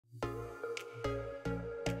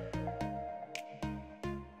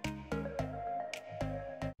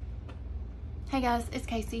Hey guys, it's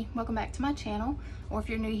Casey. Welcome back to my channel, or if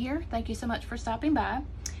you're new here, thank you so much for stopping by.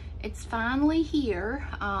 It's finally here.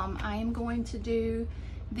 I am going to do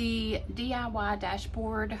the DIY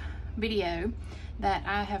dashboard video that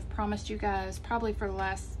I have promised you guys probably for the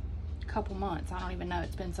last couple months. I don't even know,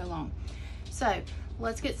 it's been so long. So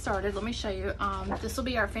let's get started. Let me show you. This will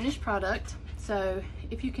be our finished product. So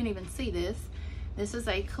if you can even see this, this is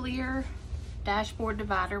a clear dashboard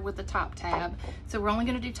divider with the top tab. So we're only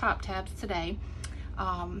going to do top tabs today,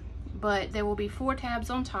 but there will be 4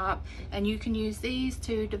 tabs on top, and you can use these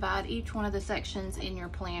to divide each one of the sections in your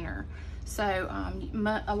planner. So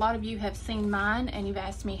a lot of you have seen mine and you've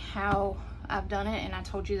asked me how I've done it, and I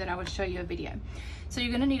told you that I would show you a video. So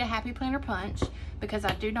you're going to need a Happy Planner punch, because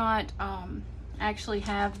I do not actually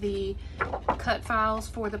have the cut files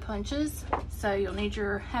for the punches. So you'll need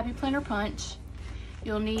your Happy Planner punch.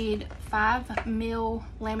 You'll need 5 mil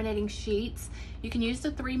laminating sheets. You can use the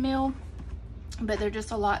 3 mil, but they're just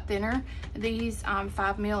a lot thinner. These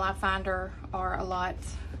 5 mil I find are a lot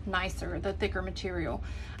nicer, the thicker material.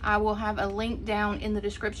 I will have a link down in the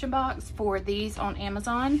description box for these on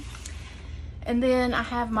Amazon. And then I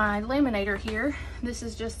have my laminator here. This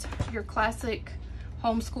is just your classic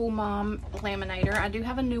homeschool mom laminator. I do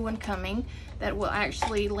have a new one coming that will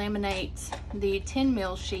actually laminate the 10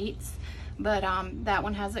 mil sheets, but that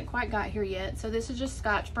one hasn't quite got here yet. So this is just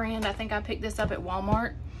Scotch brand. I think I picked this up at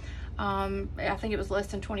Walmart. I think it was less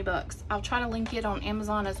than 20 bucks. I'll try to link it on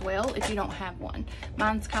Amazon as well if you don't have one.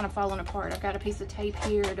 Mine's kind of falling apart. I've got a piece of tape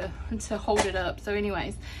here to hold it up. So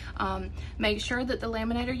anyways, make sure that the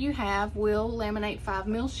laminator you have will laminate 5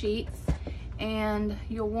 mil sheets, and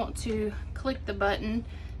you'll want to click the button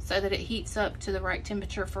so that it heats up to the right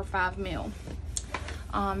temperature for 5 mil.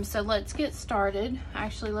 So let's get started.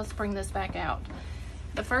 Actually, let's bring this back out.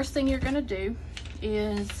 The first thing you're going to do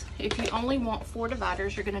is, if you only want 4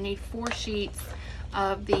 dividers, you're going to need 4 sheets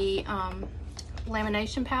of the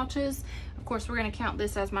lamination pouches. Of course, we're going to count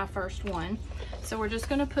this as my first one. So we're just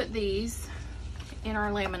going to put these in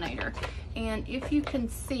our laminator. And if you can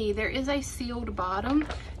see, there is a sealed bottom,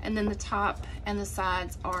 and then the top and the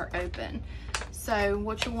sides are open. So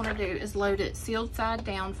what you want to do is load it sealed side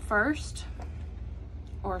down first,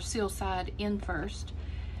 or seal side in first,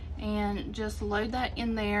 and just load that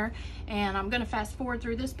in there. And I'm going to fast forward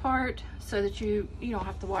through this part so that you don't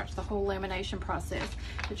have to watch the whole lamination process.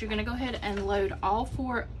 But you're going to go ahead and load all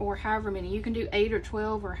 4, or however many. You can do 8 or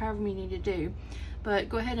 12 or however many you need to do, but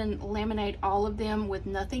go ahead and laminate all of them with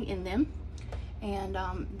nothing in them. And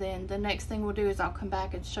then the next thing we'll do is I'll come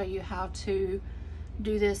back and show you how to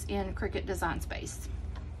do this in Cricut Design Space.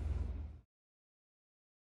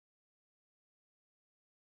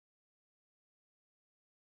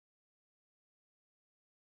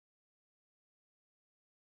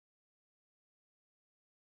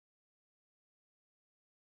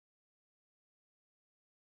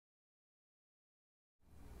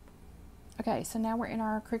 Okay, so now we're in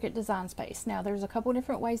our Cricut Design Space. Now there's a couple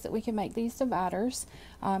different ways that we can make these dividers.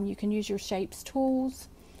 You can use your shapes tools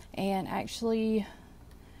and actually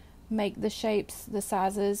make the shapes the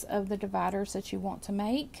sizes of the dividers that you want to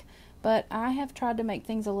make. But I have tried to make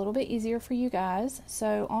things a little bit easier for you guys.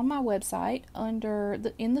 So on my website,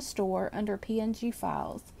 in the store, under PNG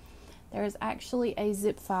files, there is actually a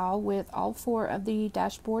zip file with all 4 of the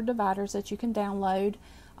dashboard dividers that you can download,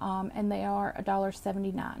 and they are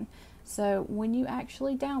 $1.79. So when you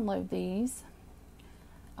actually download these,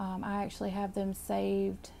 I actually have them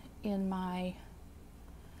saved in my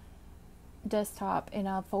desktop in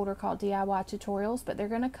a folder called DIY tutorials, but they're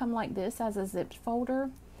going to come like this as a zipped folder.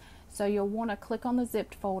 So you'll want to click on the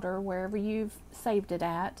zipped folder wherever you've saved it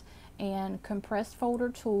at, and compressed folder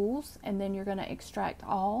tools, and then you're going to extract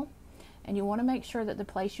all. And you want to make sure that the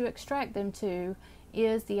place you extract them to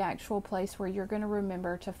is the actual place where you're going to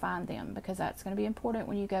remember to find them, because that's going to be important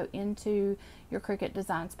when you go into your Cricut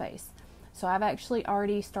Design Space. So I've actually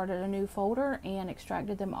already started a new folder and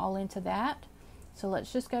extracted them all into that. So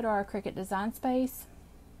let's just go to our Cricut Design Space,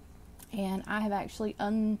 and I have actually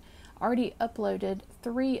already uploaded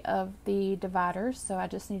 3 of the dividers, so I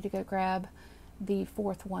just need to go grab the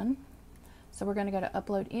 4th one. So we're going to go to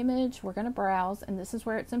upload image, we're going to browse, and this is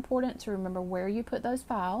where it's important to remember where you put those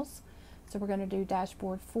files. So we're going to do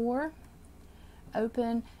dashboard 4,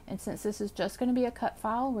 open, and since this is just going to be a cut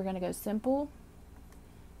file, we're going to go simple,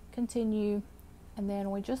 continue, and then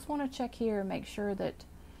we just want to check here and make sure that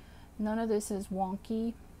none of this is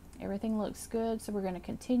wonky. Everything looks good, so we're going to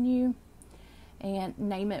continue and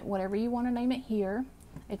name it whatever you want to name it here.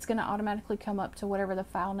 It's going to automatically come up to whatever the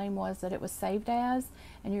file name was that it was saved as,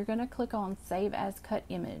 and you're going to click on Save as Cut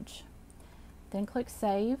Image. Then click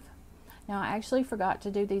Save. Now I actually forgot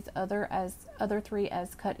to do these other 3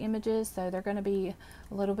 as cut images, so they're going to be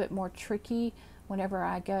a little bit more tricky whenever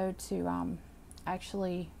I go to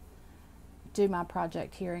actually do my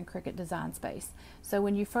project here in Cricut Design Space. So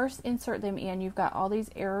when you first insert them in, you've got all these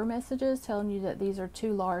error messages telling you that these are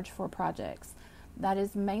too large for projects. That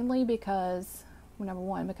is mainly because, well, number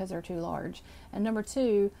one, because they're too large, and number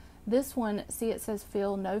two, this one, see it says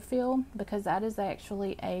fill, no fill, because that is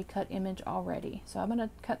actually a cut image already. So I'm going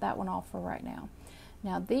to cut that one off for right now.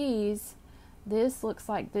 Now this looks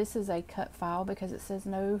like this is a cut file because it says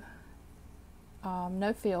no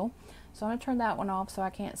fill. So I'm going to turn that one off so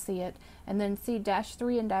I can't see it. And then see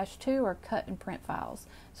 -3 and -2 are cut and print files.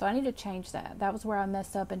 So I need to change that. That was where I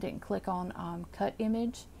messed up and didn't click on cut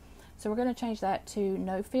image. So we're going to change that to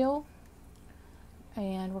no fill.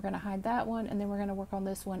 And we're going to hide that one, and then we're going to work on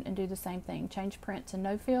this one and do the same thing. Change print to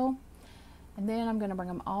no fill, and then I'm going to bring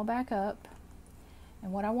them all back up.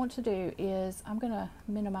 And what I want to do is I'm going to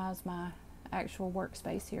minimize my actual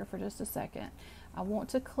workspace here for just a second. I want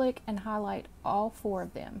to click and highlight all 4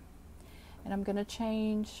 of them, and I'm going to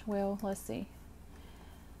change, well, let's see.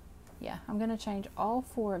 Yeah, I'm going to change all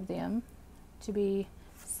 4 of them to be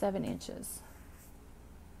 7 inches.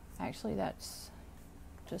 Actually, that's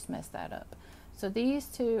just messed that up. So these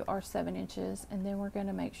 2 are 7 inches, and then we're going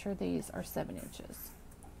to make sure these are 7 inches.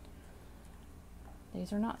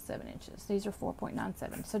 These are not 7 inches. These are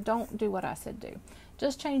 4.97. So don't do what I said do.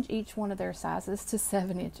 Just change each one of their sizes to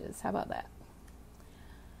 7 inches. How about that?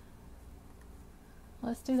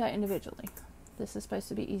 Let's do that individually. This is supposed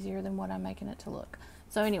to be easier than what I'm making it to look.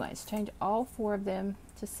 So anyways, change all 4 of them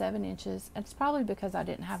to 7 inches. It's probably because I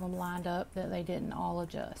didn't have them lined up that they didn't all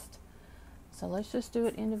adjust. So let's just do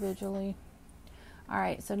it individually.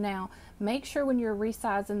 Alright, so now make sure when you're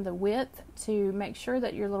resizing the width to make sure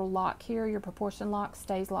that your little lock here, your proportion lock,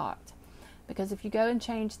 stays locked. Because if you go and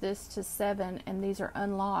change this to 7 and these are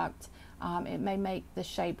unlocked, it may make the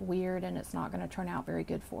shape weird and it's not going to turn out very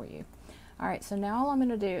good for you. Alright, so now all I'm going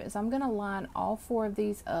to do is I'm going to line all 4 of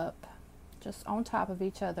these up just on top of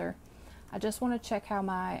each other. I just want to check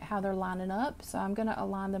how they're lining up, so I'm going to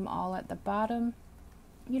align them all at the bottom.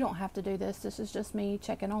 You don't have to do this. This is just me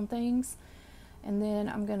checking on things. And then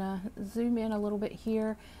I'm going to zoom in a little bit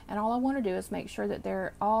here, and all I want to do is make sure that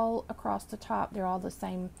they're all across the top, they're all the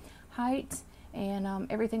same height, and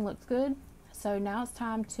everything looks good. So now it's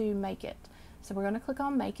time to make it. So we're going to click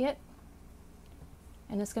on make it,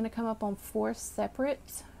 and it's going to come up on 4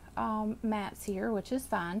 separate mats here, which is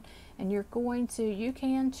fine. And you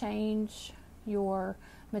can change your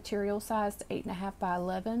material size to 8.5 by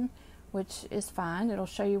 11, which is fine. It'll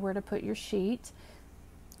show you where to put your sheet.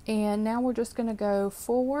 And now we're just going to go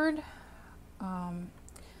forward,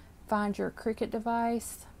 find your Cricut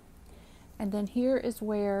device, and then here is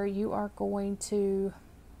where you are going to,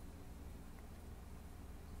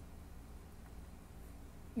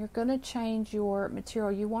 you're going to change your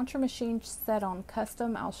material. You want your machine set on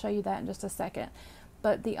custom. I'll show you that in just a second.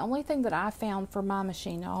 But the only thing that I found for my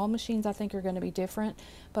machine, now all machines I think are going to be different,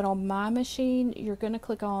 but on my machine, you're going to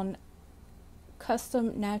click on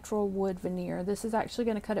custom natural wood veneer. This is actually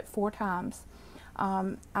going to cut it 4 times.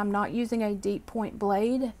 I'm not using a deep point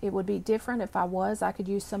blade. It would be different if I was. I could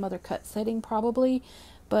use some other cut setting probably,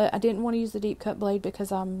 but I didn't want to use the deep cut blade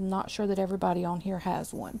because I'm not sure that everybody on here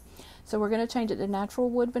has one. So we're going to change it to natural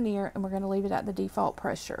wood veneer, and we're going to leave it at the default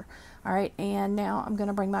pressure. Alright, and now I'm going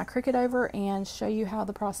to bring my Cricut over and show you how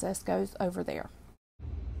the process goes over there.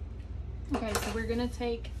 Okay, so we're going to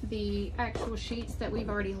take the actual sheets that we've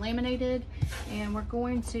already laminated, and we're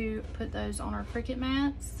going to put those on our Cricut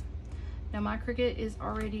mats. Now my Cricut is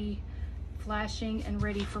already flashing and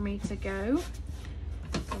ready for me to go.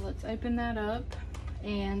 So let's open that up.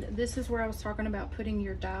 And this is where I was talking about putting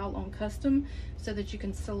your dial on custom so that you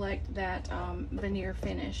can select that veneer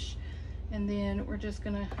finish. And then we're just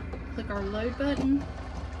going to click our load button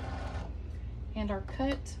and our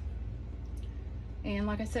cut. And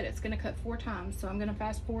like I said, it's going to cut 4 times, so I'm going to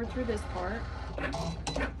fast forward through this part.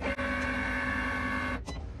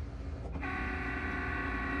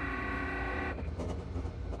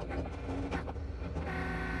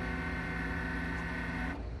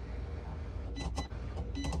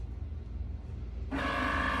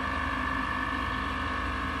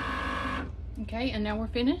 Okay, and now we're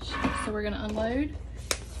finished. So we're going to unload,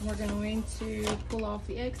 and we're going to pull off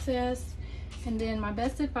the excess. And then my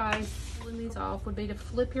best advice pulling these off would be to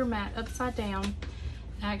flip your mat upside down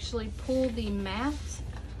and actually pull the mat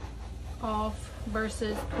off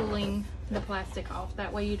versus pulling the plastic off.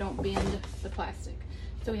 That way you don't bend the plastic.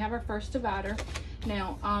 So we have our first divider.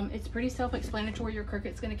 Now, it's pretty self-explanatory. Your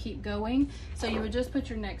Cricut's gonna keep going. So you would just put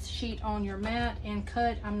your next sheet on your mat and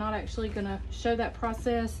cut. I'm not actually gonna show that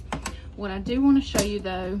process. What I do wanna show you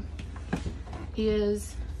though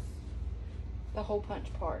is the hole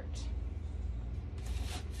punch part.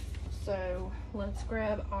 So let's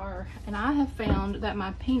grab our, and I have found that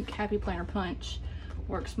my pink Happy Planner punch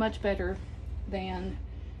works much better than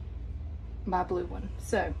my blue one.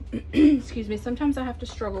 So, excuse me, sometimes I have to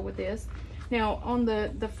struggle with this. Now on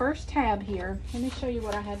the first tab here, let me show you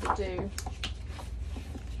what I had to do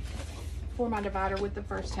for my divider with the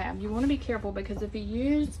first tab. You want to be careful because if you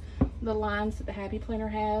use the lines that the Happy Planner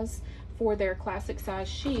has for their classic size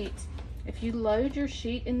sheets, if you load your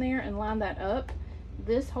sheet in there and line that up,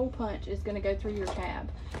 this hole punch is going to go through your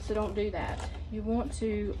tab. So don't do that. You want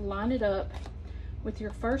to line it up with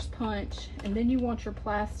your first punch, and then you want your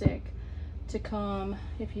plastic to come,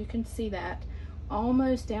 if you can see that,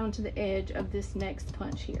 almost down to the edge of this next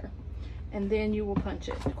punch here, and then you will punch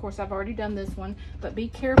it. Of course, I've already done this one, but be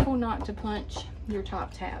careful not to punch your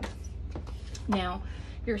top tab. Now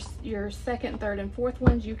your second, third, and fourth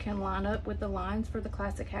ones you can line up with the lines for the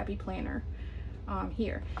classic Happy Planner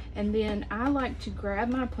here. And then I like to grab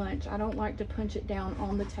my punch. I don't like to punch it down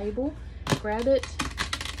on the table. Grab it,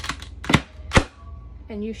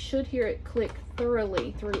 and you should hear it click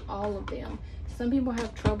thoroughly through all of them. Some people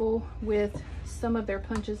have trouble with some of their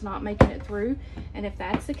punches not making it through, and if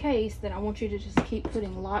that's the case, then I want you to just keep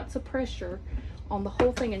putting lots of pressure on the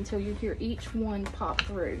whole thing until you hear each one pop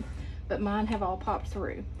through. But mine have all popped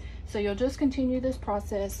through. So you'll just continue this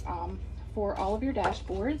process for all of your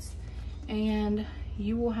dashboards, and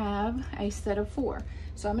you will have a set of 4.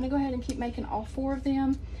 So I'm going to go ahead and keep making all 4 of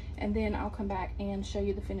them, and then I'll come back and show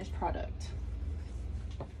you the finished product.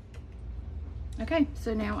 Okay,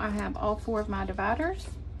 so now I have all 4 of my dividers,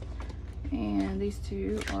 and these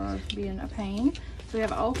 2 are being a pain. So we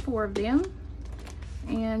have all 4 of them,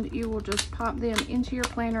 and you will just pop them into your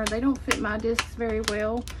planner. They don't fit my discs very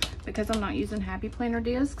well because I'm not using Happy Planner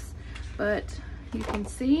discs, but you can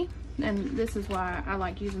see, and this is why I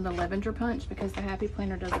like using the Levenger punch, because the Happy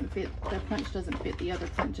Planner doesn't fit, the punch doesn't fit the other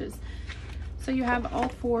punches. So you have all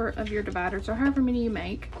 4 of your dividers, or however many you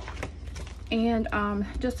make. And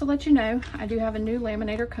just to let you know, I do have a new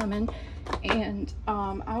laminator coming, and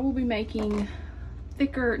I will be making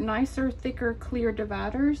thicker, nicer, thicker, clear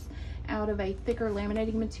dividers out of a thicker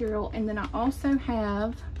laminating material. And then I also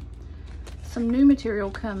have some new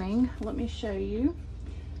material coming. Let me show you.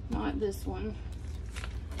 Not this one.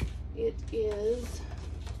 It is,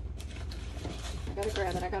 I gotta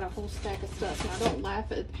grab it. I got a whole stack of stuff, and I don't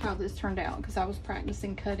laugh at how this turned out because I was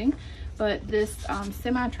practicing cutting. But this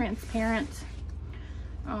semi-transparent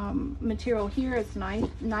material here is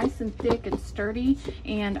nice and thick and sturdy,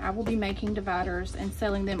 and I will be making dividers and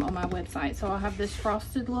selling them on my website. So I'll have this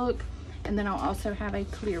frosted look, and then I'll also have a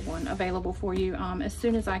clear one available for you as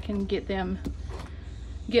soon as I can get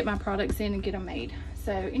my products in and get them made.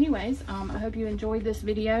 So anyways, I hope you enjoyed this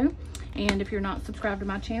video, and if you're not subscribed to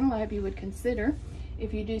my channel, I hope you would consider.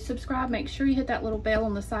 If you do subscribe, make sure you hit that little bell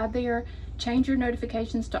on the side there. Change your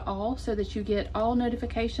notifications to all so that you get all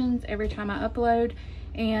notifications every time I upload.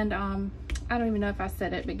 And I don't even know if I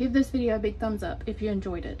said it, but give this video a big thumbs up if you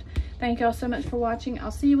enjoyed it. Thank y'all so much for watching. I'll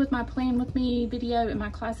see you with my Plan With Me video and my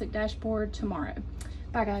classic dashboard tomorrow.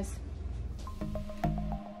 Bye guys.